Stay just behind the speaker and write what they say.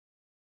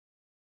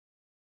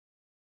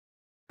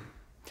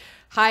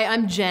Hi,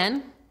 I'm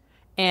Jen,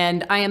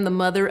 and I am the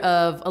mother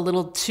of a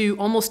little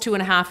almost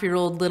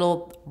 2.5-year-old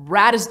little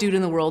raddest dude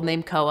in the world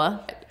named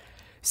Koa.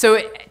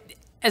 So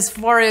as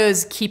far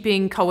as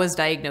keeping Koa's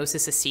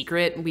diagnosis a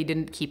secret, we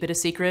didn't keep it a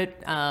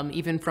secret,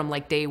 even from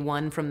like day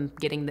one from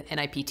getting the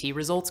NIPT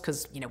results,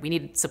 because we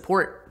needed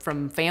support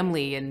from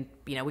family, and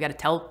we got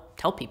to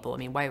tell people. I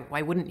mean,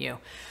 why wouldn't you?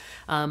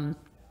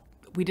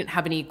 We didn't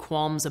have any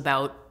qualms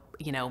about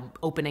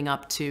opening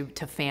up to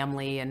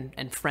family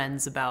and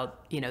friends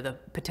about, the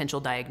potential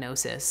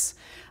diagnosis.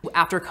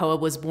 After Koa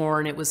was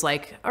born, it was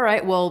like, all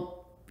right,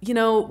 well,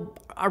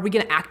 are we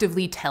going to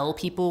actively tell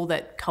people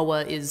that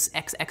Koa is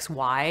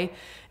XXY?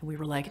 And we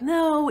were like,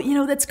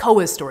 no, that's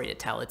Koa's story to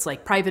tell. It's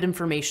like private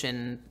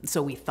information.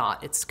 So we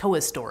thought it's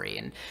Koa's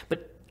story.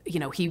 But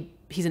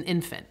he's an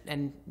infant,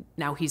 and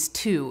now he's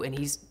 2, and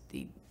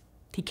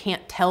he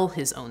can't tell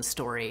his own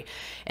story.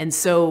 And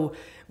so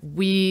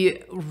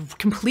we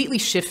completely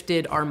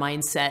shifted our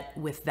mindset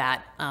with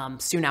that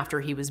soon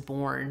after he was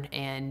born,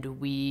 and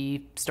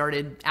we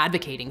started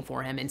advocating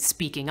for him and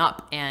speaking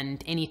up.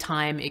 And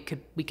anytime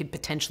we could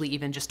potentially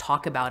even just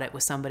talk about it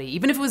with somebody,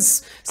 even if it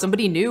was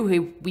somebody new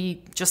who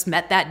we just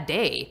met that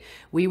day,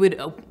 we would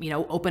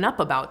open up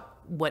about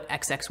what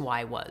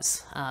XXY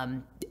was.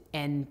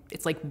 And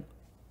it's like,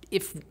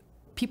 if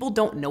people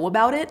don't know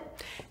about it,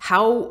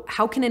 how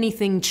can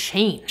anything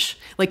change?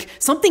 Like,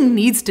 something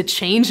needs to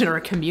change in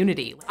our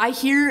community. I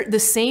hear the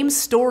same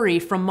story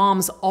from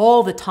moms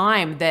all the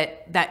time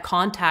that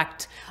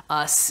contact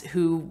us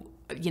who,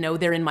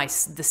 they're in the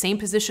same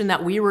position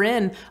that we were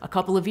in a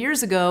couple of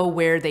years ago,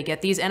 where they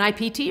get these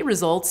NIPT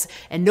results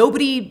and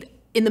nobody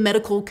in the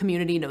medical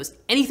community knows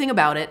anything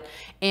about it,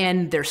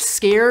 and they're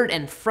scared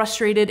and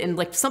frustrated, and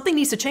like, something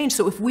needs to change.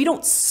 So if we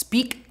don't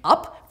speak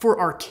up for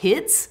our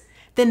kids,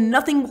 then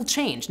nothing will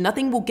change.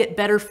 Nothing will get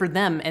better for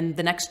them and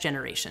the next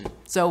generation.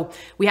 So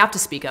we have to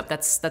speak up.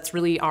 That's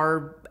really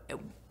our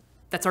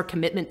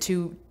commitment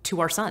to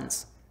our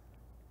sons.